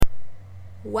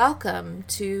Welcome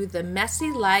to the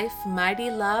Messy Life, Mighty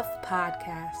Love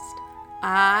podcast.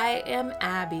 I am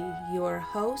Abby, your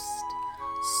host,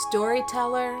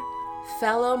 storyteller,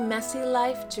 fellow Messy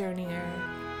Life journeyer,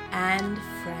 and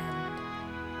friend.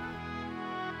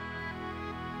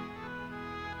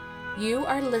 You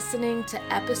are listening to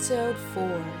episode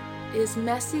 4, Is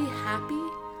Messy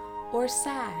Happy or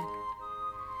Sad?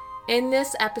 In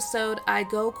this episode, I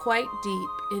go quite deep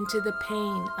into the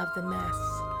pain of the mess.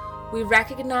 We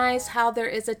recognize how there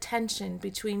is a tension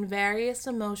between various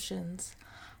emotions,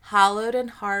 hollowed in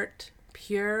heart,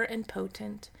 pure and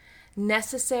potent,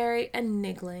 necessary and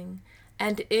niggling,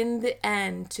 and in the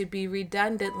end to be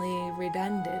redundantly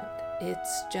redundant.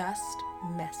 It's just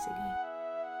messy.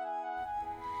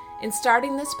 In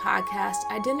starting this podcast,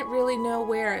 I didn't really know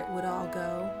where it would all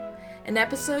go. In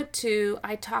episode 2,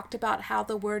 I talked about how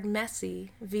the word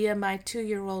messy, via my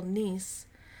 2-year-old niece,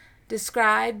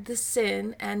 described the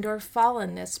sin and or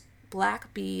fallenness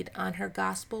black bead on her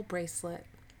gospel bracelet.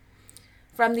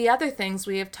 From the other things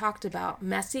we have talked about,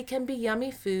 messy can be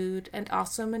yummy food and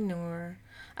also manure,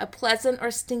 a pleasant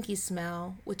or stinky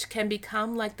smell, which can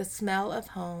become like the smell of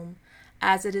home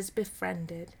as it is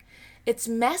befriended. It's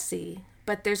messy,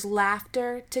 but there's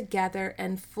laughter, together,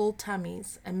 and full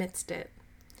tummies amidst it.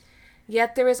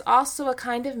 Yet there is also a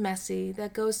kind of messy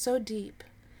that goes so deep,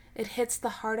 it hits the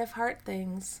heart of heart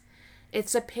things.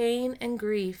 It's a pain and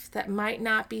grief that might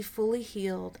not be fully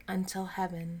healed until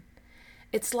heaven.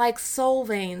 It's like soul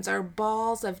veins are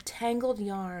balls of tangled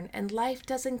yarn, and life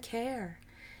doesn't care.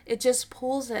 It just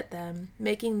pulls at them,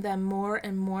 making them more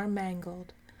and more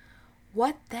mangled.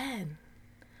 What then?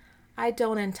 I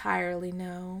don't entirely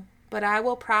know, but I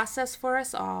will process for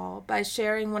us all by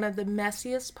sharing one of the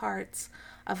messiest parts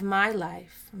of my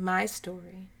life, my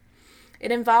story.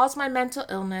 It involves my mental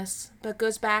illness, but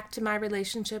goes back to my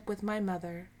relationship with my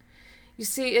mother. You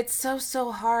see, it's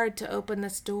so hard to open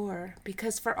this door,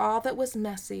 because for all that was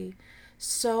messy,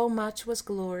 so much was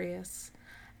glorious.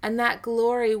 And that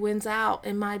glory wins out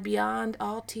in my beyond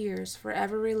all tears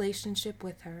forever relationship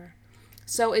with her.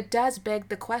 So it does beg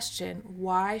the question,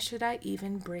 why should I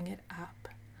even bring it up?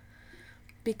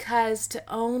 Because to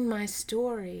own my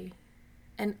story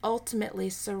and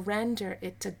ultimately surrender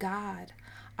it to God,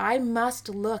 I must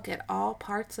look at all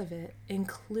parts of it,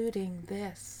 including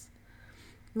this.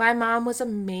 My mom was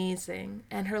amazing,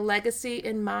 and her legacy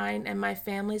in mine and my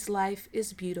family's life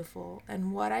is beautiful,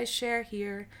 and what I share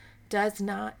here does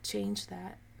not change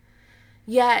that.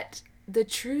 Yet, the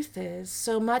truth is,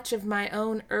 so much of my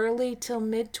own early till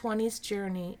mid-20s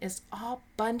journey is all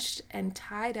bunched and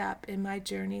tied up in my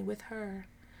journey with her.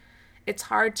 It's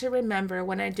hard to remember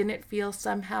when I didn't feel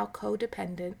somehow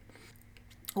codependent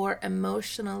or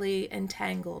emotionally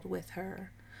entangled with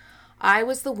her. I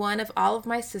was the one of all of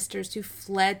my sisters who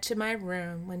fled to my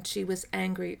room when she was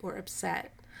angry or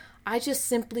upset. I just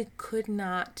simply could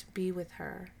not be with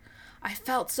her. I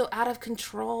felt so out of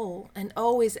control and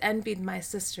always envied my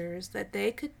sisters that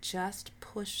they could just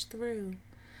push through.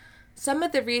 Some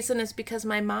of the reason is because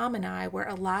my mom and I were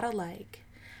a lot alike.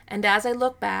 And as I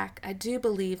look back, I do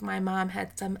believe my mom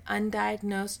had some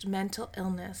undiagnosed mental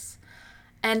illness.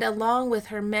 And along with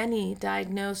her many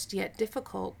diagnosed yet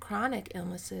difficult chronic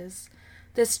illnesses,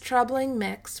 this troubling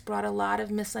mix brought a lot of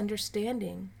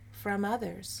misunderstanding from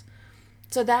others.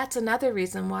 So that's another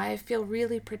reason why I feel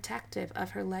really protective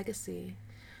of her legacy.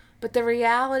 But the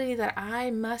reality that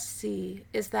I must see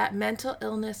is that mental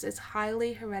illness is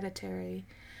highly hereditary,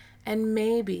 and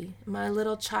maybe my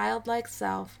little childlike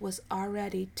self was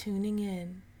already tuning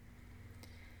in.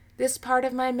 This part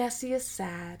of my messy is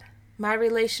sad. My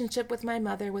relationship with my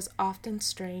mother was often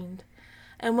strained,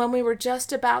 and when we were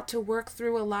just about to work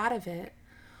through a lot of it,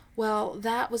 well,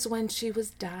 that was when she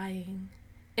was dying.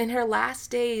 In her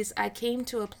last days, I came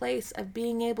to a place of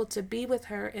being able to be with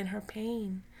her in her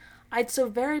pain. I'd so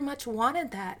very much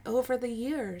wanted that over the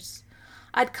years.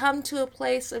 I'd come to a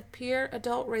place of pure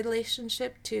adult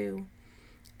relationship too,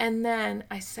 and then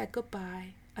I said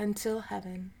goodbye until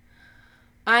heaven.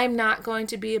 I'm not going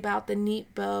to be about the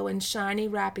neat bow and shiny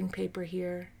wrapping paper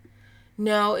here.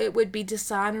 No, it would be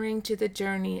dishonoring to the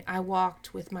journey I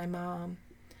walked with my mom.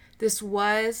 This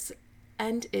was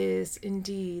and is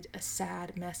indeed a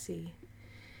sad messy.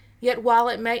 Yet while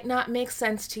it might not make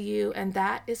sense to you, and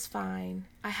that is fine,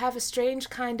 I have a strange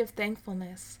kind of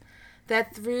thankfulness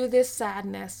that through this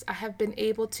sadness I have been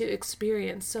able to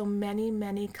experience so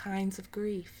many kinds of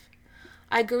grief.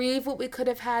 I grieve what we could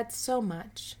have had so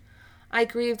much. I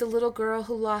grieve the little girl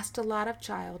who lost a lot of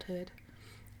childhood.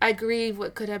 I grieve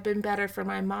what could have been better for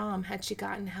my mom had she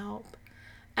gotten help.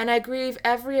 And I grieve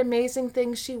every amazing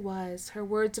thing she was, her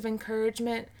words of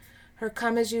encouragement, her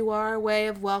come-as-you-are way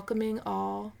of welcoming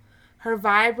all, her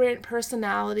vibrant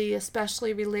personality,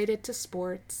 especially related to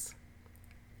sports,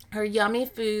 her yummy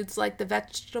foods like the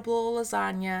vegetable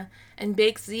lasagna and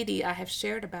baked ziti I have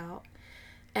shared about.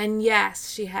 And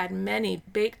yes, she had many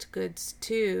baked goods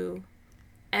too,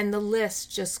 and the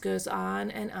list just goes on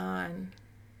and on.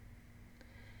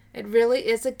 It really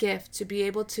is a gift to be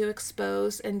able to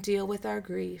expose and deal with our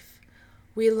grief.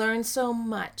 We learn so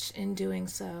much in doing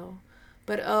so,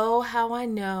 but oh, how I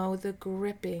know the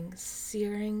gripping,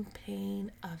 searing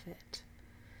pain of it.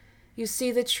 You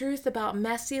see, the truth about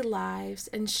messy lives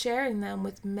and sharing them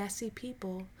with messy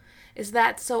people is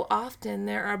that so often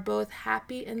there are both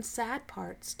happy and sad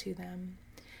parts to them.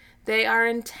 They are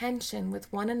in tension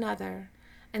with one another,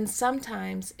 and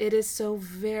sometimes it is so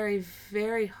very,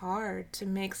 very hard to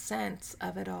make sense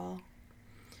of it all.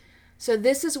 So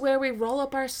this is where we roll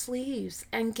up our sleeves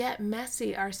and get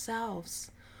messy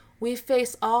ourselves. We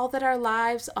face all that our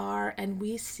lives are, and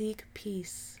we seek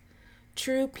peace,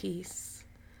 true peace.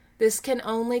 This can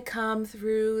only come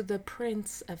through the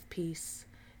Prince of Peace,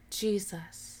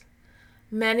 Jesus.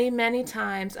 Many, many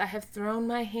times I have thrown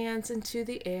my hands into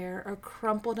the air or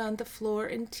crumpled on the floor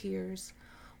in tears,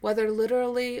 whether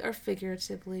literally or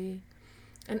figuratively,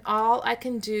 and all I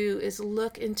can do is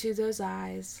look into those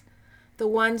eyes, the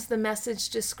ones the message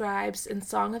describes in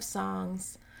Song of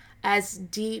Songs as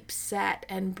deep set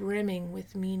and brimming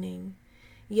with meaning.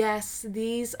 Yes,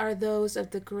 these are those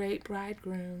of the great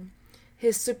bridegroom.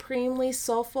 His supremely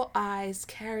soulful eyes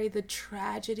carry the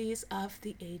tragedies of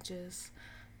the ages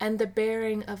and the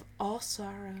bearing of all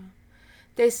sorrow.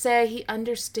 They say he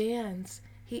understands,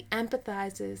 he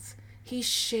empathizes, he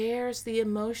shares the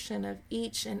emotion of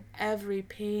each and every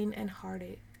pain and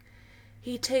heartache.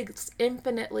 He takes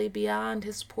infinitely beyond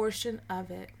his portion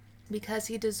of it because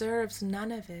he deserves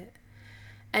none of it.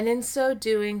 And in so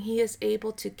doing, he is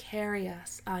able to carry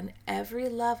us on every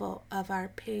level of our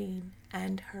pain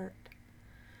and hurt.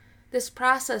 This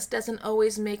process doesn't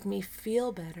always make me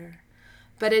feel better,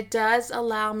 but it does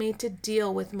allow me to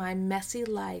deal with my messy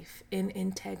life in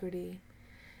integrity.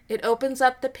 It opens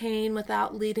up the pain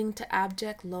without leading to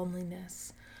abject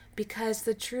loneliness, because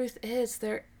the truth is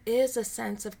there is a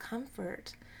sense of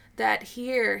comfort that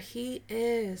here he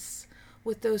is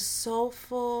with those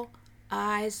soulful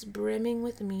eyes brimming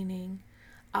with meaning,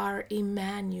 our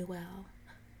Emmanuel,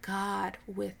 God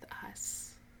with us.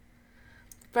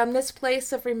 From this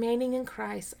place of remaining in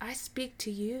Christ, I speak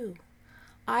to you.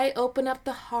 I open up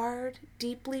the hard,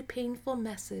 deeply painful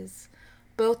messes,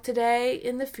 both today and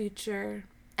in the future,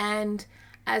 and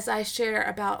as I share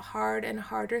about hard and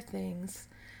harder things.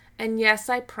 And yes,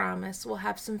 I promise we'll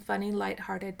have some funny,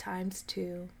 lighthearted times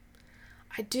too.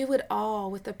 I do it all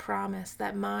with the promise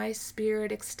that my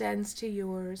spirit extends to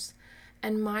yours,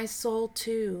 and my soul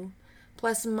too,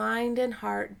 plus mind and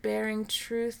heart bearing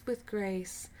truth with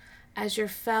grace as your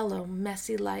fellow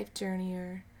messy life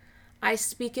journeyer. I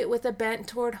speak it with a bent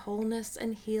toward wholeness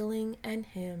and healing and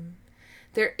him.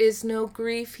 There is no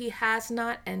grief he has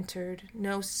not entered,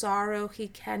 no sorrow he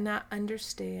cannot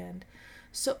understand.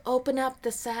 So open up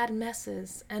the sad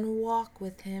messes and walk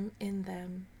with him in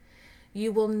them.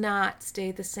 You will not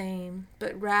stay the same,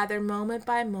 but rather moment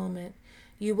by moment,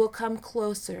 you will come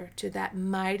closer to that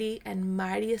mighty and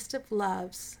mightiest of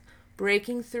loves,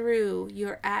 breaking through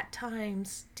your at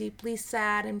times deeply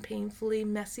sad and painfully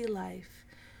messy life.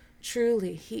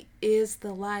 Truly, he is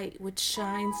the light which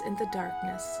shines in the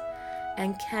darkness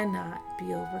and cannot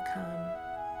be overcome.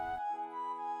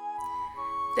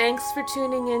 Thanks for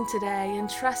tuning in today and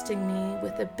trusting me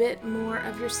with a bit more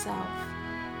of yourself,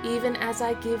 even as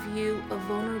I give you a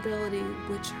vulnerability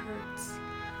which hurts.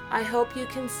 I hope you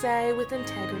can say with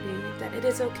integrity that it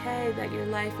is okay that your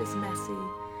life is messy,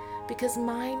 because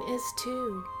mine is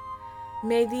too.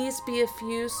 May these be a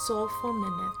few soulful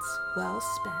minutes well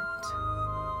spent.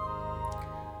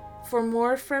 For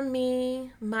more from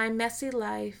me, my messy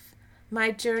life,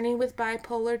 my journey with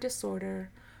bipolar disorder,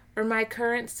 or my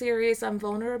current series on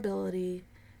vulnerability,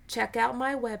 check out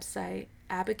my website,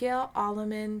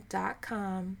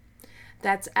 AbigailAlliman.com.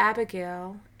 That's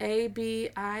Abigail, Abigail,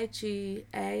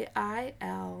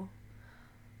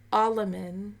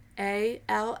 Alliman,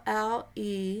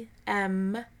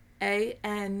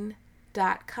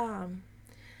 ALLEMAN.com.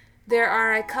 There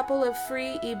are a couple of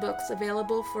free ebooks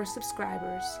available for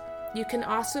subscribers. You can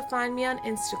also find me on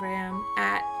Instagram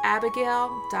at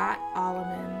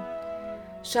abigail.alliman.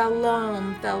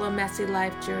 Shalom, fellow messy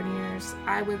life journeyers.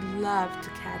 I would love to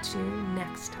catch you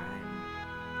next time.